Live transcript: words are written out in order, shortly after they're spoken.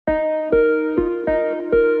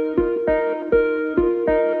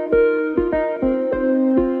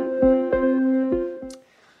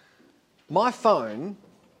My phone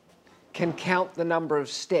can count the number of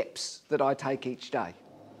steps that I take each day.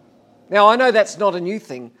 Now, I know that's not a new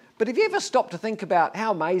thing, but have you ever stopped to think about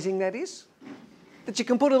how amazing that is? That you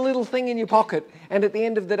can put a little thing in your pocket and at the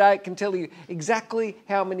end of the day it can tell you exactly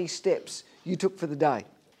how many steps you took for the day.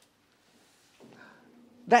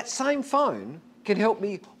 That same phone can help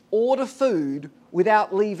me order food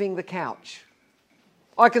without leaving the couch.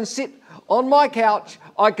 I can sit on my couch,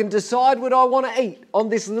 I can decide what I want to eat on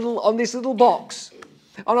this little box,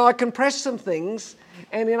 and I can press some things,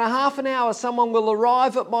 and in a half an hour someone will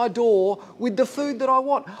arrive at my door with the food that I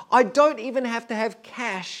want. I don't even have to have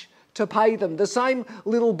cash to pay them. The same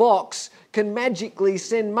little box can magically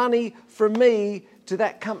send money from me to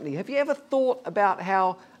that company. Have you ever thought about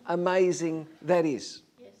how amazing that is?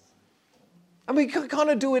 Yes. And we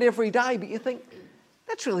kind of do it every day, but you think,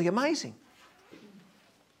 that's really amazing.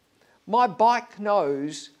 My bike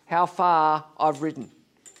knows how far I've ridden.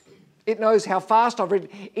 It knows how fast I've ridden.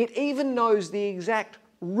 It even knows the exact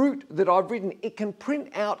route that I've ridden. It can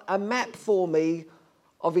print out a map for me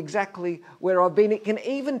of exactly where I've been. It can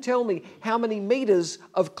even tell me how many metres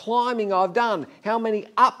of climbing I've done, how many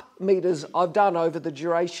up metres I've done over the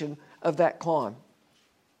duration of that climb.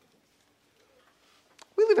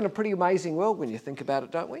 We live in a pretty amazing world when you think about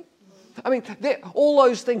it, don't we? I mean, all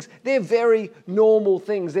those things, they're very normal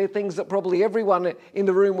things. They're things that probably everyone in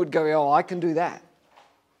the room would go, oh, I can do that.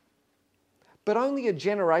 But only a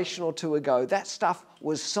generation or two ago, that stuff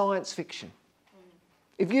was science fiction.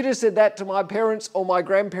 If you'd have said that to my parents or my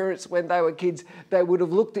grandparents when they were kids, they would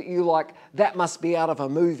have looked at you like, that must be out of a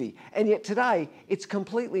movie. And yet today, it's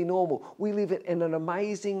completely normal. We live in an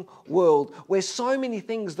amazing world where so many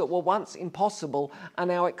things that were once impossible are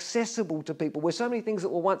now accessible to people, where so many things that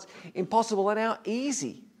were once impossible are now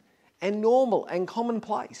easy and normal and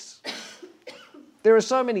commonplace. There are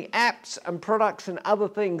so many apps and products and other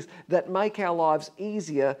things that make our lives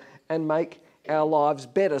easier and make our lives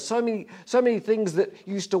better. So many things that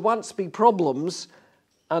used to once be problems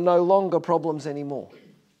are no longer problems anymore.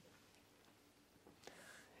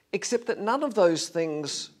 Except that none of those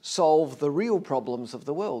things solve the real problems of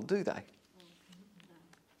the world, do they?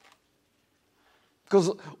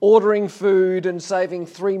 Because ordering food and saving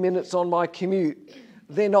 3 minutes on my commute,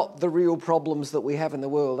 they're not the real problems that we have in the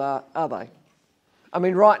world, are they? I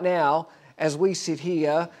mean, right now, as we sit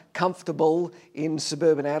here comfortable in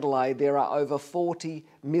suburban Adelaide, there are over 40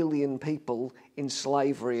 million people in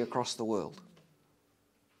slavery across the world.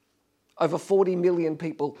 Over 40 million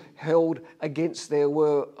people held against their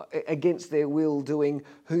will doing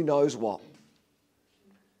who knows what.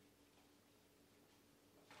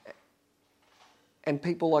 And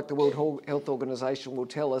people like the World Health Organization will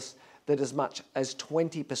tell us that as much as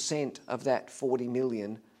 20% of that 40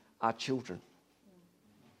 million are children.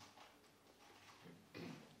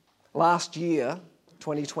 Last year,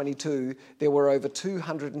 2022, there were over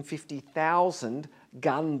 250,000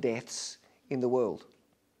 gun deaths in the world.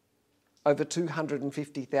 Over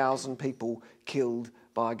 250,000 people killed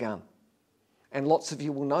by a gun. And lots of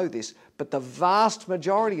you will know this, but the vast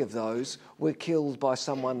majority of those were killed by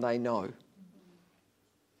someone they know.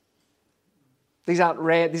 This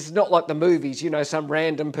is not like the movies, some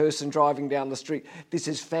random person driving down the street. This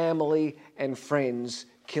is family and friends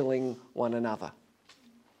killing one another.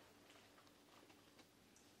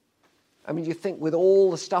 I mean, you think with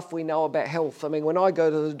all the stuff we know about health, I mean, when I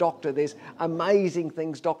go to the doctor, there's amazing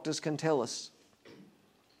things doctors can tell us.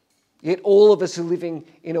 Yet all of us are living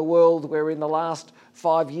in a world where in the last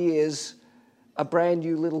 5 years, a brand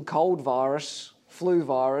new little cold virus, flu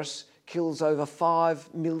virus, kills over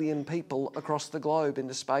 5 million people across the globe in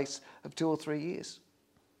the space of 2 or 3 years.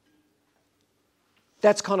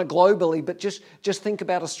 That's kind of globally, but just think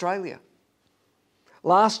about Australia.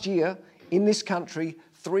 Last year, in this country,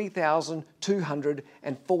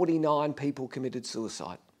 3,249 people committed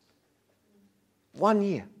suicide. 1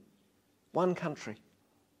 year, one country.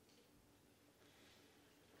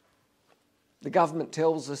 The government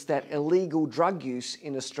tells us that illegal drug use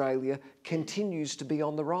in Australia continues to be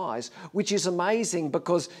on the rise, which is amazing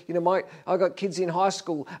because, I've got kids in high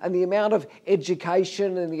school and the amount of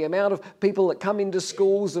education and the amount of people that come into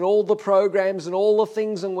schools and all the programs and all the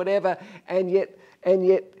things and whatever, and yet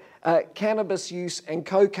cannabis use and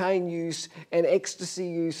cocaine use and ecstasy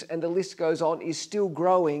use and the list goes on is still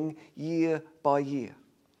growing year by year.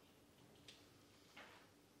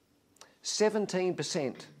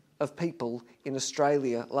 17% of people in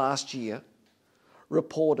Australia last year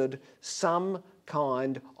reported some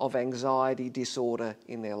kind of anxiety disorder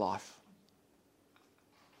in their life.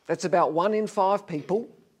 That's about 1 in 5 people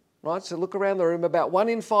Right? So look around the room, about 1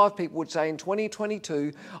 in 5 people would say in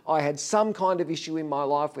 2022, I had some kind of issue in my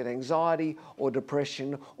life with anxiety or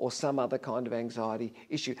depression or some other kind of anxiety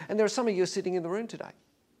issue. And there are some of you sitting in the room today.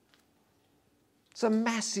 It's a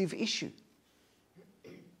massive issue.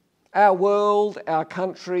 Our world, our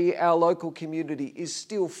country, our local community is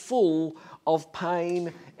still full of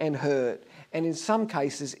pain and hurt. And in some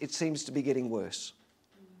cases, it seems to be getting worse.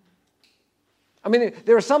 I mean,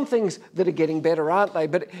 there are some things that are getting better, aren't they?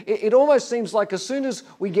 But it almost seems like as soon as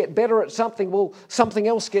we get better at something, well, something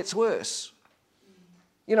else gets worse.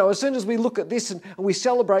 You know, as soon as we look at this and we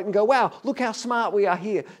celebrate and go, wow, look how smart we are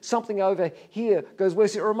here, something over here goes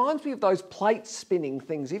worse. It reminds me of those plate spinning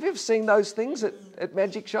things. Have you ever seen those things at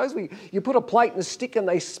magic shows? You put a plate and a stick and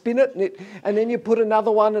they spin it and then you put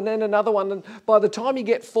another one and then another one. And by the time you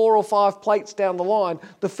get 4 or 5 plates down the line,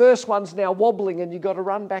 the first one's now wobbling and you've got to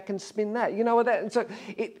run back and spin that. You know what that? And so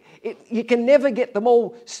you can never get them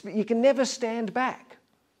all, you can never stand back.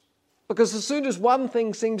 Because as soon as one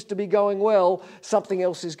thing seems to be going well, something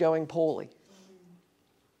else is going poorly.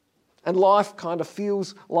 And life kind of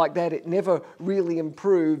feels like that. It never really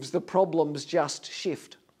improves. The problems just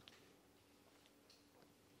shift.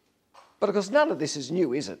 But of course, none of this is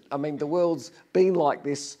new, is it? I mean, the world's been like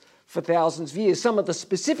this for thousands of years. Some of the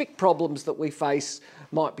specific problems that we face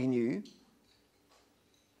might be new.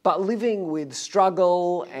 But living with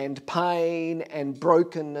struggle and pain and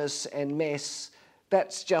brokenness and mess,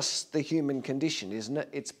 that's just the human condition, isn't it?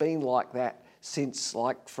 It's been like that since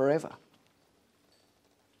like forever.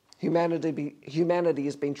 Humanity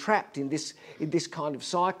has been trapped in this kind of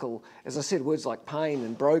cycle, as I said, words like pain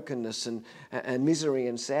and brokenness and misery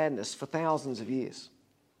and sadness for thousands of years.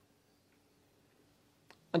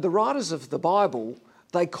 And the writers of the Bible,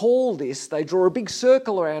 they draw a big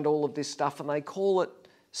circle around all of this stuff and they call it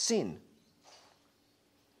sin.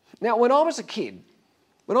 Now, when I was a kid,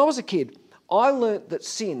 I learnt that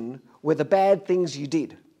sin were the bad things you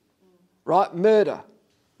did, right? Murder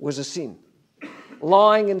was a sin.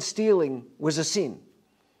 Lying and stealing was a sin.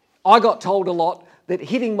 I got told a lot that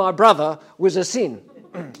hitting my brother was a sin.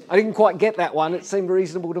 I didn't quite get that one. It seemed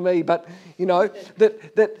reasonable to me, but, you know,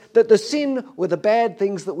 that the sin were the bad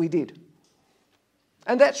things that we did.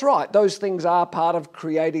 And that's right. Those things are part of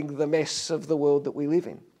creating the mess of the world that we live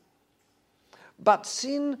in. But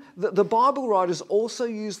sin, the Bible writers also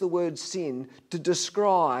use the word sin to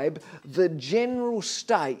describe the general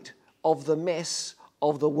state of the mess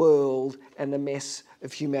of the world and the mess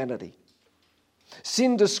of humanity.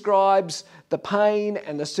 Sin describes the pain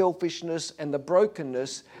and the selfishness and the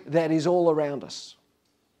brokenness that is all around us.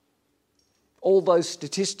 All those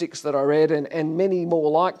statistics that I read and many more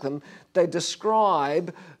like them, they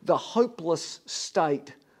describe the hopeless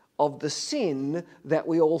state of the sin that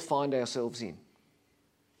we all find ourselves in.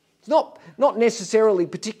 It's not necessarily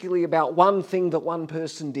particularly about one thing that one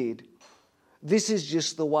person did. This is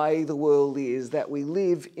just the way the world is, that we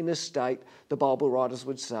live in a state, the Bible writers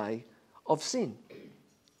would say, of sin.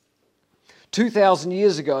 2,000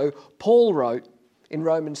 years ago, Paul wrote in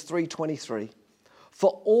Romans 3:23,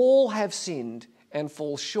 "For all have sinned and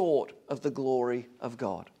fall short of the glory of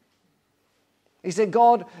God." He said,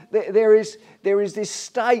 God, there is this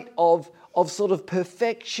state of sort of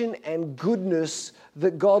perfection and goodness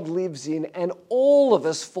that God lives in, and all of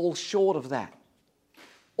us fall short of that.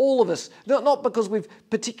 All of us. Not because we've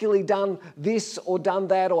particularly done this or done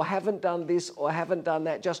that or haven't done this or haven't done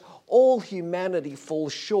that. Just all humanity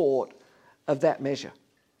falls short of that measure.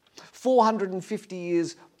 450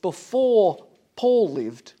 years before Paul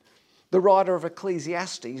lived, the writer of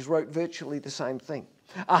Ecclesiastes wrote virtually the same thing.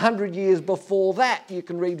 100 years before that, you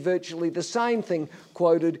can read virtually the same thing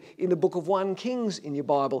quoted in the book of 1 Kings in your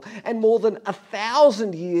Bible. And more than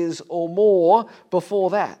 1,000 years or more before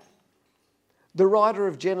that, the writer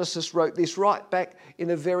of Genesis wrote this right back in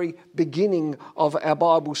the very beginning of our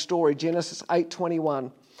Bible story, Genesis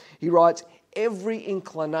 8:21. He writes, "Every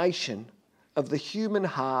inclination of the human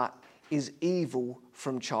heart is evil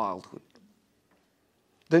from childhood."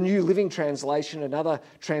 The New Living Translation, another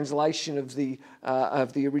translation of the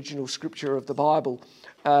original scripture of the Bible,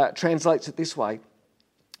 translates it this way.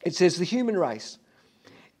 It says, "The human race,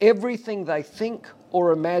 everything they think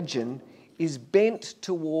or imagine is bent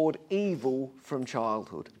toward evil from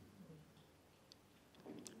childhood."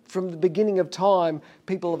 From the beginning of time,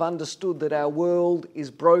 people have understood that our world is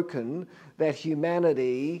broken, that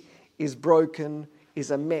humanity is broken, is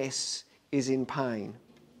a mess, is in pain.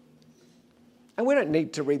 And we don't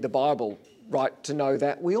need to read the Bible, right, to know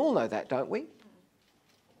that. We all know that, don't we?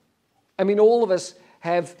 I mean, all of us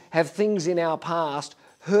have things in our past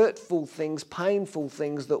hurtful things, painful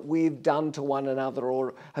things that we've done to one another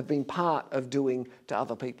or have been part of doing to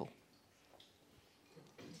other people.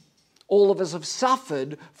 All of us have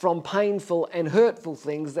suffered from painful and hurtful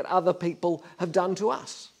things that other people have done to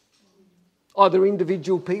us. Either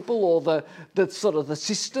individual people or the sort of the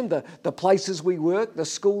system, the places we work, the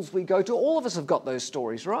schools we go to. All of us have got those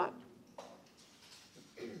stories, right?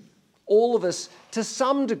 All of us, to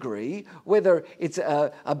some degree, whether it's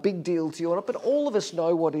a big deal to you or not, but all of us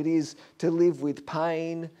know what it is to live with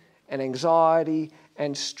pain and anxiety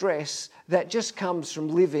and stress that just comes from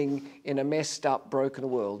living in a messed up, broken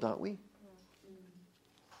world, don't we?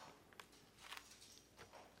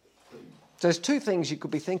 So there's two things you could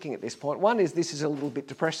be thinking at this point. One is this is a little bit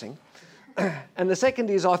depressing. And the second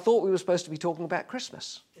is I thought we were supposed to be talking about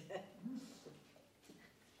Christmas.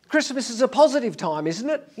 Christmas is a positive time, isn't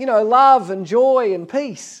it? You know, love and joy and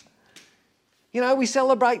peace. You know, we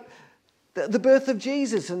celebrate the birth of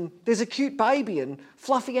Jesus and there's a cute baby and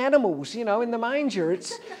fluffy animals, you know, in the manger.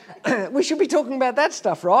 We should be talking about that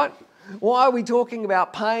stuff, right? Why are we talking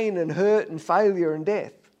about pain and hurt and failure and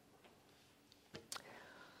death?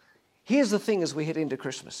 Here's the thing as we head into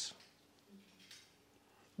Christmas.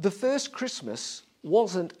 The first Christmas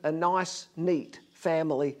wasn't a nice, neat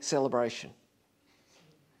family celebration.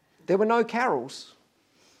 There were no carols.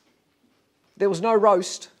 There was no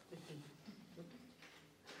roast.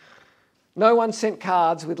 No one sent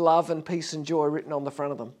cards with love and peace and joy written on the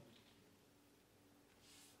front of them.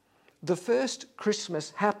 The first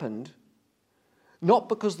Christmas happened not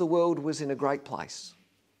because the world was in a great place.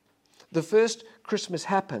 The first Christmas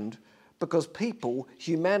happened because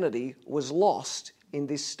humanity was lost in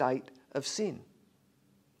this state of sin.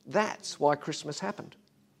 That's why Christmas happened.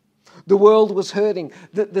 The world was hurting.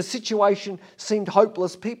 The situation seemed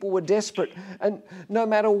hopeless. People were desperate. And no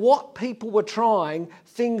matter what people were trying,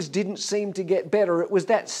 things didn't seem to get better. It was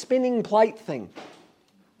that spinning plate thing.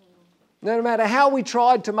 No matter how we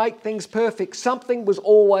tried to make things perfect, something was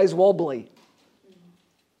always wobbly.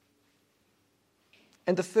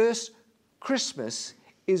 And the first Christmas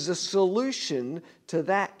is a solution to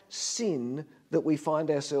that sin that we find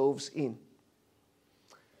ourselves in.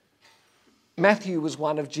 Matthew was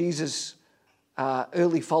one of Jesus'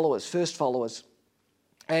 early followers, first followers.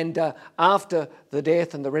 And after the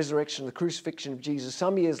death and the resurrection, the crucifixion of Jesus,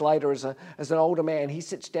 some years later as an older man, he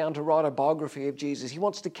sits down to write a biography of Jesus. He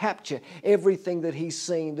wants to capture everything that he's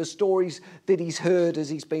seen, the stories that he's heard as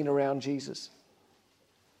he's been around Jesus.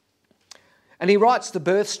 And he writes the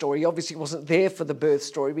birth story. He obviously wasn't there for the birth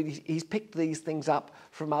story, but he's picked these things up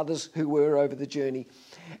from others who were over the journey.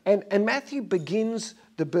 And Matthew begins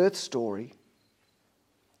the birth story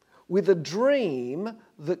with a dream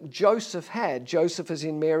that Joseph had. Joseph as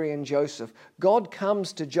in Mary and Joseph. God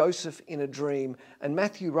comes to Joseph in a dream, and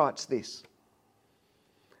Matthew writes this.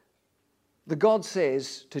 The God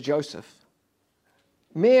says to Joseph,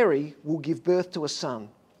 Mary will give birth to a son,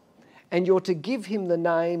 and you're to give him the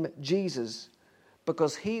name Jesus,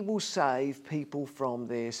 because he will save people from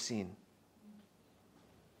their sin.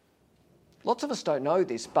 Lots of us don't know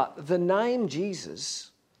this, but the name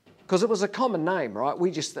Jesus, because it was a common name, right?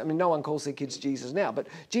 No one calls their kids Jesus now, but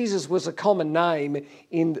Jesus was a common name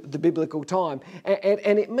in the biblical time.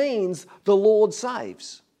 And it means the Lord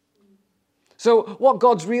saves. So what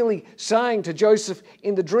God's really saying to Joseph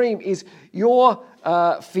in the dream is your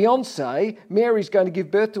fiancée, Mary's going to give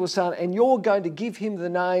birth to a son, and you're going to give him the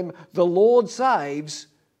name the Lord saves,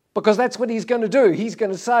 because that's what he's going to do. He's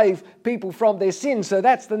going to save people from their sins, so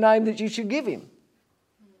that's the name that you should give him.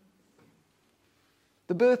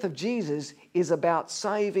 The birth of Jesus is about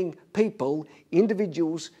saving people,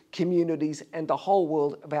 individuals, communities, and the whole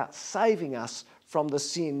world, about saving us from the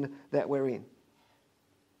sin that we're in.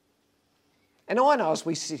 And I know as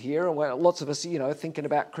we sit here, and lots of us, thinking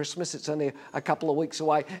about Christmas, it's only a couple of weeks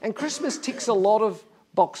away, and Christmas ticks a lot of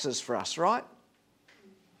boxes for us, right?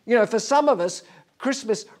 For some of us,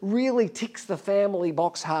 Christmas really ticks the family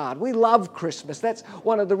box hard. We love Christmas. That's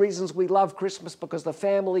one of the reasons we love Christmas, because the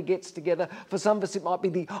family gets together. For some of us, it might be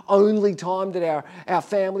the only time that our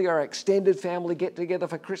family or our extended family get together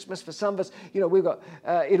for Christmas. For some of us, we've got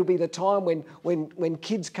it'll be the time when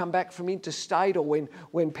kids come back from interstate, or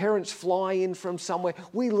when parents fly in from somewhere.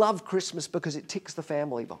 We love Christmas because it ticks the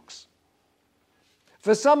family box.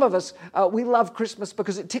 For some of us, we love Christmas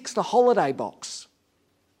because it ticks the holiday box.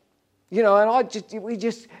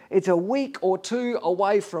 It's a week or two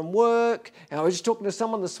away from work. And I was just talking to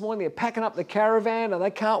someone this morning, they're packing up the caravan and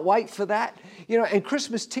they can't wait for that. And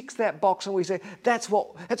Christmas ticks that box, and we say, that's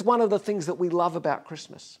one of the things that we love about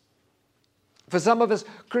Christmas. For some of us,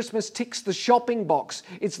 Christmas ticks the shopping box.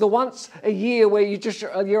 It's the once a year where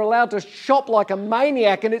you're allowed to shop like a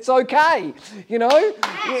maniac and it's okay, you know?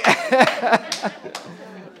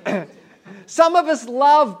 Some of us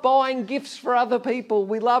love buying gifts for other people.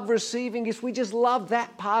 We love receiving gifts. We just love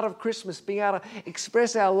that part of Christmas, being able to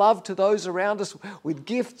express our love to those around us with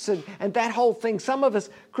gifts and that whole thing. Some of us,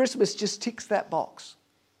 Christmas just ticks that box.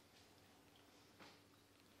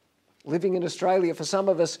 Living in Australia, for some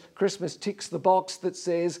of us, Christmas ticks the box that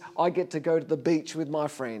says, I get to go to the beach with my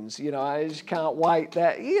friends. You know, I just can't wait.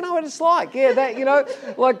 That, you know what it's like. Yeah, that, you know,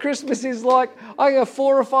 like Christmas is like, I go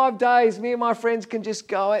 4 or 5 days, me and my friends can just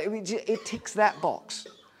go. It ticks that box.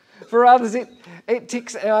 For others, it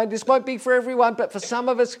ticks, this won't be for everyone, but for some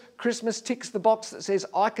of us, Christmas ticks the box that says,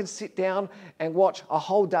 I can sit down and watch a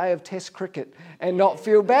whole day of Test cricket and not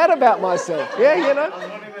feel bad about myself. Yeah, you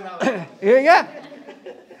know. Yeah.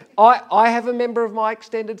 I have a member of my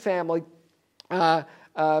extended family,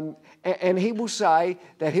 and he will say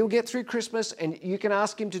that he'll get through Christmas, and you can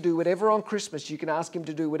ask him to do whatever on Christmas. You can ask him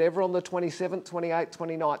to do whatever on the 27th, 28th,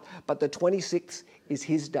 29th, but the 26th is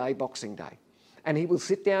his day, Boxing Day. And he will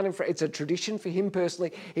sit down in front, it's a tradition for him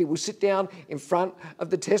personally, he will sit down in front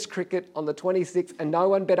of the Test cricket on the 26th, and no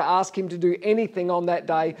one better ask him to do anything on that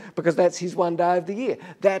day because that's his one day of the year.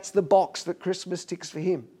 That's the box that Christmas ticks for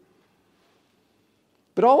him.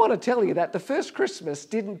 But I want to tell you that the first Christmas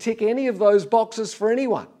didn't tick any of those boxes for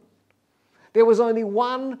anyone. There was only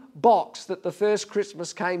one box that the first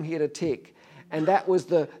Christmas came here to tick, and that was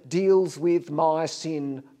the deals with my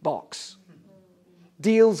sin box.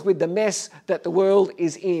 Deals with the mess that the world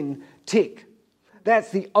is in, tick.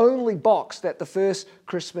 That's the only box that the first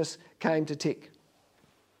Christmas came to tick.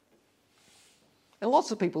 And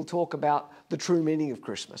lots of people talk about the true meaning of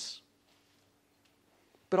Christmas.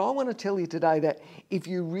 But I want to tell you today that if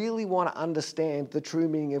you really want to understand the true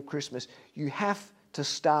meaning of Christmas, you have to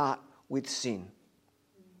start with sin.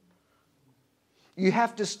 You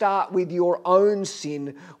have to start with your own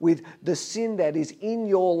sin, with the sin that is in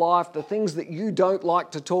your life, the things that you don't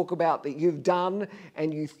like to talk about, that you've done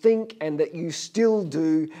and you think and that you still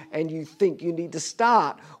do and you think. You need to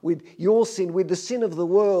start with your sin, with the sin of the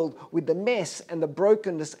world, with the mess and the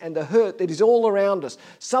brokenness and the hurt that is all around us.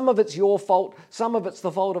 Some of it's your fault, some of it's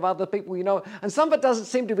the fault of other people, you know, and some of it doesn't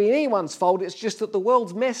seem to be anyone's fault. It's just that the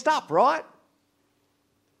world's messed up, right?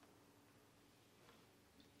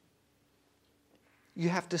 You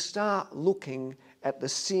have to start looking at the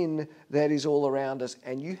sin that is all around us,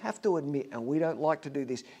 and you have to admit, and we don't like to do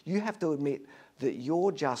this, you have to admit that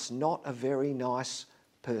you're just not a very nice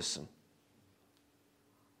person.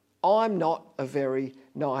 I'm not a very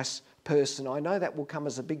nice person. I know that will come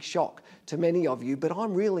as a big shock to many of you, but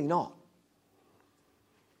I'm really not.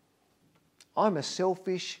 I'm a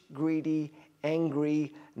selfish, greedy,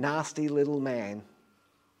 angry, nasty little man.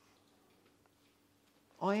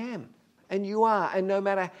 I am. And you are. And no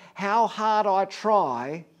matter how hard I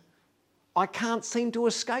try, I can't seem to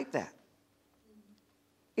escape that.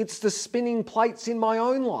 It's the spinning plates in my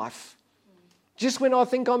own life. Just when I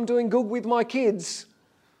think I'm doing good with my kids,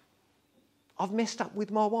 I've messed up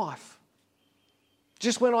with my wife.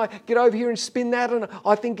 Just when I get over here and spin that and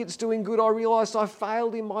I think it's doing good, I realise I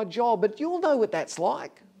failed in my job. But you'll know what that's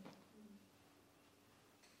like.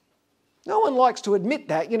 No one likes to admit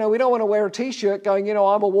that. You know, we don't want to wear a t-shirt going, you know,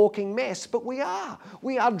 I'm a walking mess. But we are.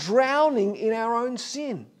 We are drowning in our own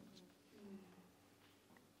sin.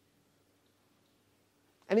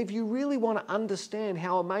 And if you really want to understand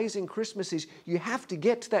how amazing Christmas is, you have to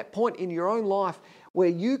get to that point in your own life where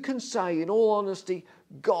you can say, in all honesty,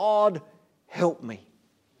 God, help me.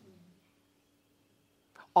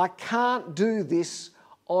 I can't do this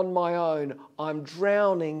on my own. I'm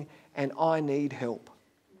drowning and I need help.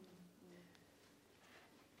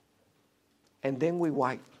 And then we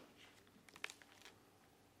wait.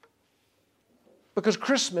 Because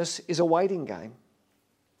Christmas is a waiting game.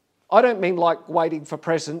 I don't mean like waiting for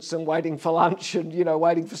presents and waiting for lunch and, you know,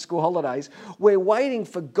 waiting for school holidays. We're waiting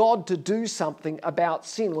for God to do something about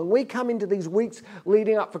sin. When we come into these weeks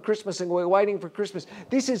leading up for Christmas and we're waiting for Christmas,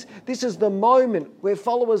 this is the moment where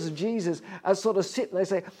followers of Jesus are sort of sit and they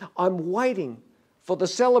say, I'm waiting for the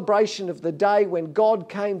celebration of the day when God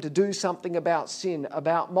came to do something about sin,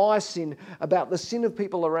 about my sin, about the sin of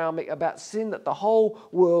people around me, about sin that the whole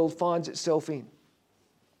world finds itself in.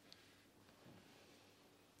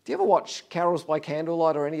 Do you ever watch Carols by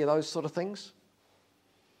Candlelight or any of those sort of things?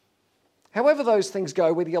 However those things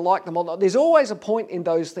go, whether you like them or not, there's always a point in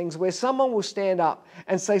those things where someone will stand up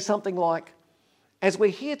and say something like, as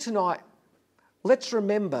we're here tonight, let's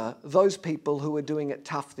remember those people who are doing it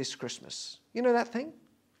tough this Christmas. You know that thing?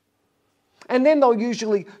 And then they'll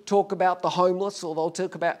usually talk about the homeless, or they'll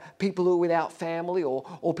talk about people who are without family,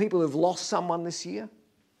 or people who've lost someone this year.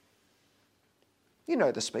 You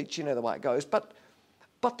know the speech, you know the way it goes. But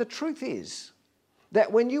the truth is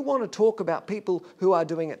that when you want to talk about people who are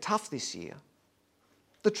doing it tough this year,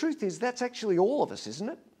 the truth is that's actually all of us, isn't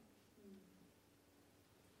it?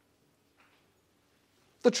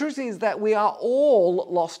 The truth is that we are all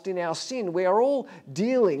lost in our sin. We are all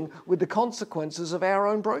dealing with the consequences of our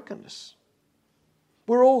own brokenness.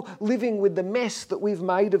 We're all living with the mess that we've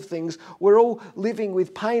made of things. We're all living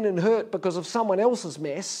with pain and hurt because of someone else's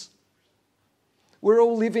mess. We're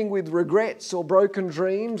all living with regrets or broken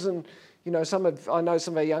dreams. And, you know, I know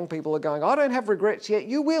some of our young people are going, I don't have regrets yet.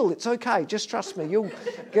 You will. It's okay. Just trust me. You'll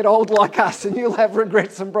get old like us and you'll have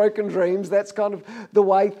regrets and broken dreams. That's kind of the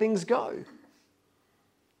way things go.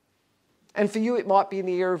 And for you, it might be in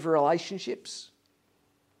the area of relationships.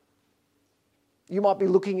 You might be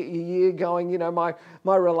looking at your year going, you know,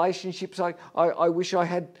 my relationships, I wish I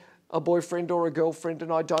had a boyfriend or a girlfriend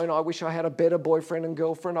and I don't. I wish I had a better boyfriend and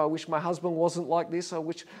girlfriend. I wish my husband wasn't like this. I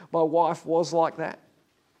wish my wife was like that.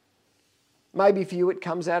 Maybe for you it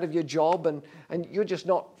comes out of your job and you're just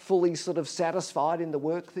not fully sort of satisfied in the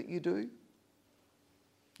work that you do.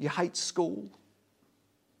 You hate school.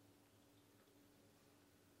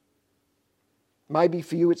 Maybe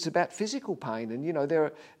for you it's about physical pain, and you know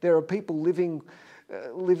there are people living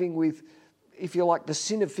with, if you like, the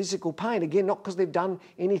sin of physical pain. Again, not because they've done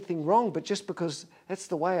anything wrong, but just because that's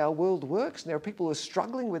the way our world works. And there are people who are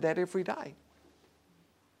struggling with that every day.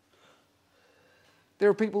 There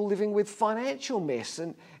are people living with financial mess,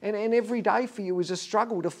 and every day for you is a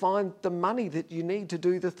struggle to find the money that you need to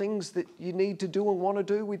do the things that you need to do and want to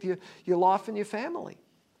do with your life and your family.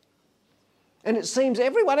 And it seems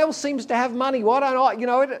everyone else seems to have money. Why don't I? You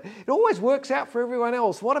know, it always works out for everyone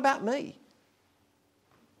else. What about me?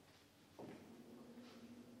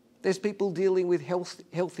 There's people dealing with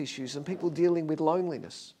health issues and people dealing with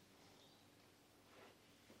loneliness.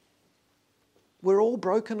 We're all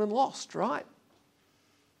broken and lost, right?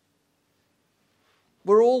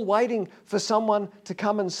 We're all waiting for someone to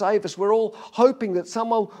come and save us. We're all hoping that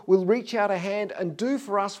someone will reach out a hand and do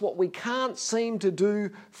for us what we can't seem to do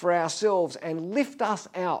for ourselves and lift us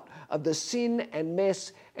out of the sin and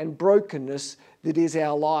mess and brokenness that is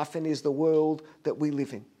our life and is the world that we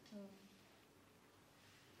live in.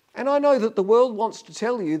 And I know that the world wants to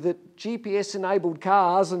tell you that GPS-enabled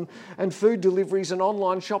cars and food deliveries and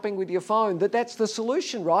online shopping with your phone, that's the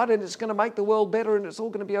solution, right? And it's going to make the world better and it's all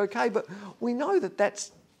going to be okay. But we know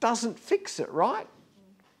that doesn't fix it, right?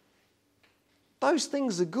 Those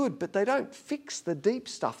things are good, but they don't fix the deep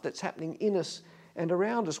stuff that's happening in us and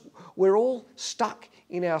around us. We're all stuck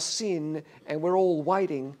in our sin and we're all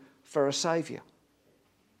waiting for a saviour.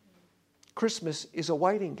 Christmas is a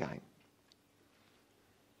waiting game.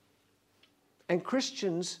 And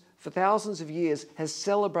Christians for thousands of years has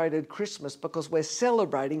celebrated Christmas because we're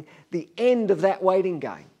celebrating the end of that waiting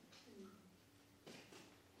game.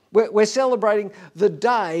 We're celebrating the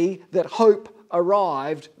day that hope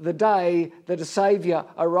arrived, the day that a saviour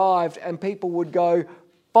arrived, and people would go,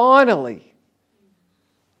 finally.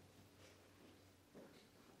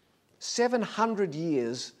 700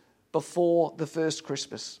 years before the first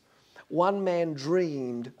Christmas, one man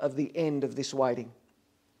dreamed of the end of this waiting.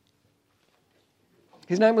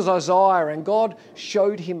 His name was Isaiah, and God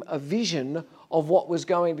showed him a vision of what was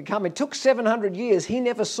going to come. It took 700 years. He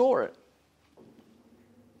never saw it.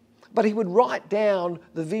 But he would write down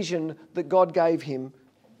the vision that God gave him.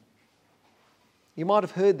 You might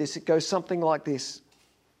have heard this. It goes something like this.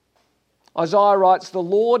 Isaiah writes, "The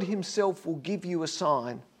Lord himself will give you a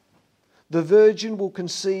sign. The virgin will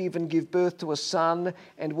conceive and give birth to a son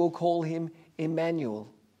and will call him Emmanuel."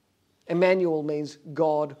 Emmanuel means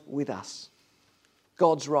God with us.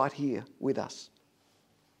 God's right here with us.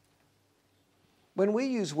 When we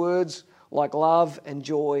use words like love and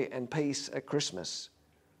joy and peace at Christmas,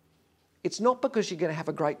 it's not because you're going to have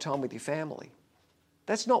a great time with your family.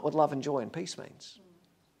 That's not what love and joy and peace means.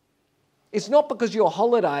 It's not because your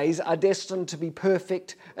holidays are destined to be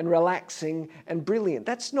perfect and relaxing and brilliant.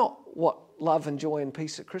 That's not what love and joy and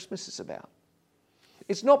peace at Christmas is about.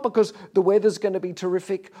 It's not because the weather's going to be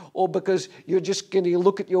terrific or because you're just going to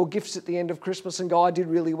look at your gifts at the end of Christmas and go, I did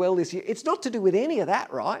really well this year. It's not to do with any of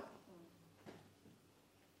that, right?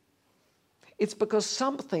 It's because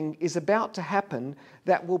something is about to happen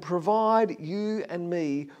that will provide you and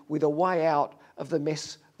me with a way out of the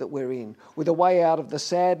mess that we're in, with a way out of the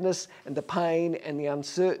sadness and the pain and the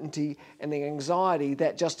uncertainty and the anxiety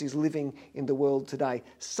that just is living in the world today.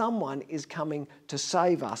 Someone is coming to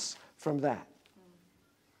save us from that.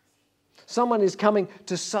 Someone is coming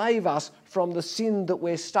to save us from the sin that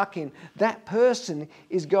we're stuck in. That person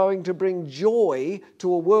is going to bring joy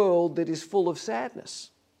to a world that is full of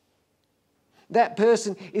sadness. That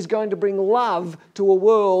person is going to bring love to a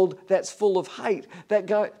world that's full of hate.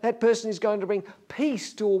 That person is going to bring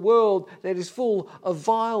peace to a world that is full of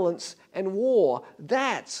violence and war.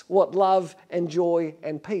 That's what love and joy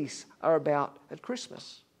and peace are about at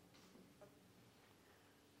Christmas.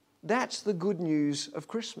 That's the good news of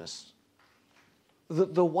Christmas.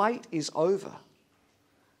 That the wait is over.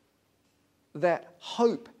 That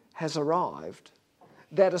hope has arrived.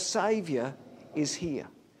 That a Saviour is here.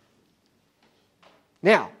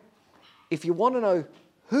 Now, if you want to know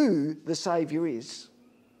who the Saviour is,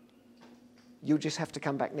 you'll just have to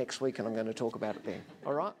come back next week and I'm going to talk about it then.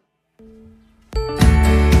 All right?